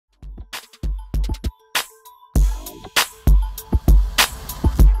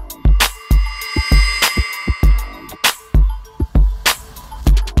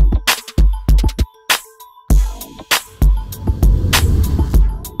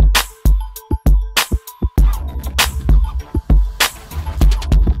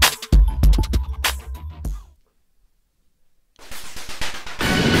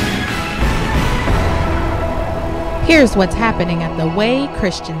Here's what's happening at the Way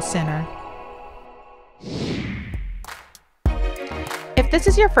Christian Center. If this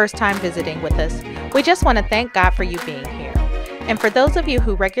is your first time visiting with us, we just want to thank God for you being here. And for those of you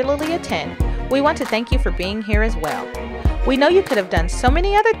who regularly attend, we want to thank you for being here as well. We know you could have done so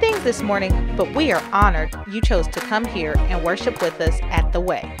many other things this morning, but we are honored you chose to come here and worship with us at the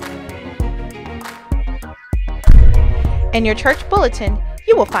Way. In your church bulletin,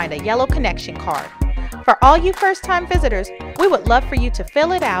 you will find a yellow connection card. For all you first-time visitors, we would love for you to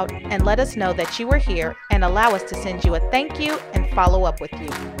fill it out and let us know that you were here and allow us to send you a thank you and follow up with you.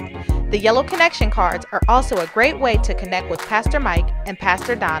 The yellow connection cards are also a great way to connect with Pastor Mike and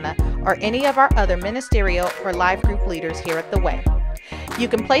Pastor Donna or any of our other ministerial or live group leaders here at the Way. You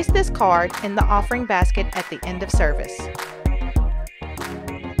can place this card in the offering basket at the end of service.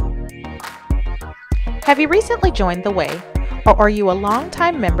 Have you recently joined the Way? Or are you a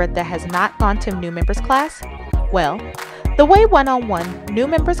longtime member that has not gone to new members class? Well, the Way One-on-One new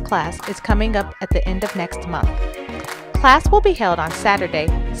members class is coming up at the end of next month. Class will be held on Saturday,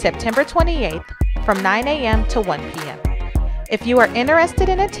 September 28th from 9 a.m. to 1 p.m. If you are interested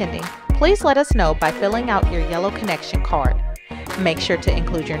in attending, please let us know by filling out your yellow connection card. Make sure to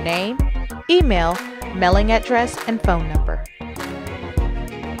include your name, email, mailing address, and phone number.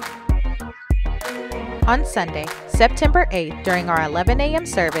 On Sunday, September 8th, during our 11 a.m.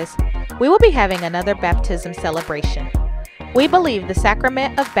 service, we will be having another baptism celebration. We believe the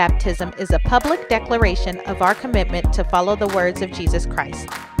sacrament of baptism is a public declaration of our commitment to follow the words of Jesus Christ.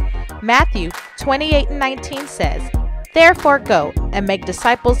 Matthew 28:19 says, "Therefore go and make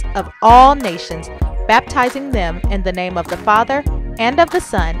disciples of all nations, baptizing them in the name of the Father, and of the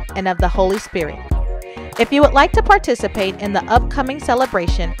Son, and of the Holy Spirit." If you would like to participate in the upcoming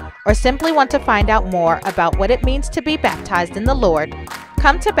celebration or simply want to find out more about what it means to be baptized in the Lord,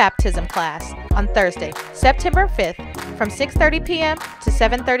 come to baptism class on Thursday, September 5th from 6:30 p.m. to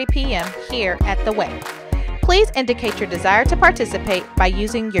 7:30 p.m. here at the Way. Please indicate your desire to participate by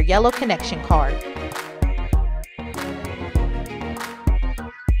using your yellow connection card.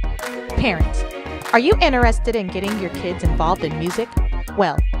 Parents, are you interested in getting your kids involved in music?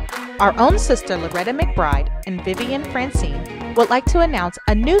 Well, our own sister Loretta McBride and Vivian Francine would like to announce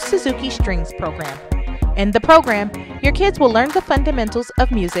a new Suzuki Strings program. In the program, your kids will learn the fundamentals of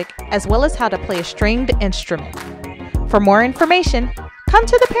music as well as how to play a stringed instrument. For more information, come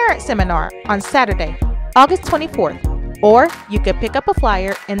to the parent seminar on Saturday, August 24th, or you could pick up a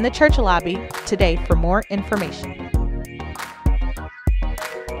flyer in the church lobby today for more information.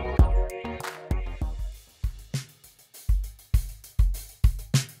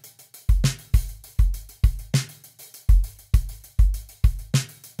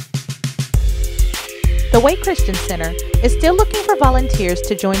 The Way Christian Center is still looking for volunteers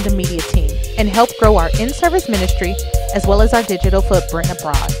to join the media team and help grow our in-service ministry as well as our digital footprint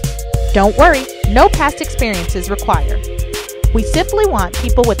abroad. Don't worry, no past experience is required. We simply want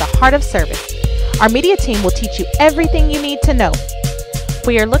people with a heart of service. Our media team will teach you everything you need to know.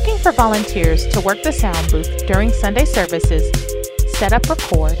 We are looking for volunteers to work the sound booth during Sunday services, set up,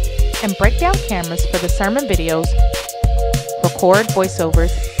 record, and break down cameras for the sermon videos, record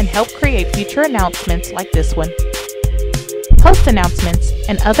voiceovers, and help create future announcements like this one. Post announcements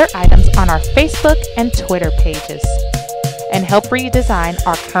and other items on our Facebook and Twitter pages, and help redesign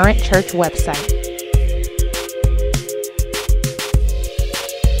our current church website.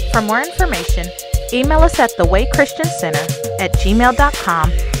 For more information, email us at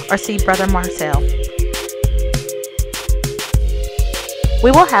thewaychristiancenter@gmail.com or see Brother Marcel. We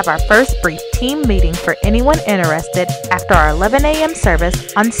will have our first brief team meeting for anyone interested after our 11 a.m.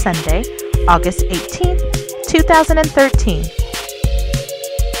 service on Sunday, August 18th, 2013.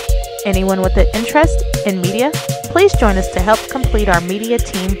 Anyone with an interest in media, please join us to help complete our media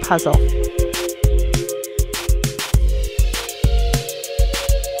team puzzle.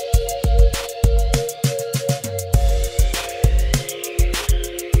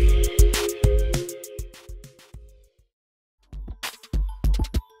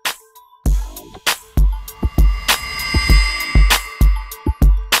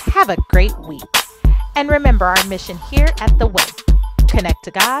 Have a great week. And remember our mission here at The Way: connect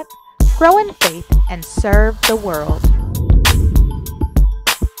to God, grow in faith, and serve the world.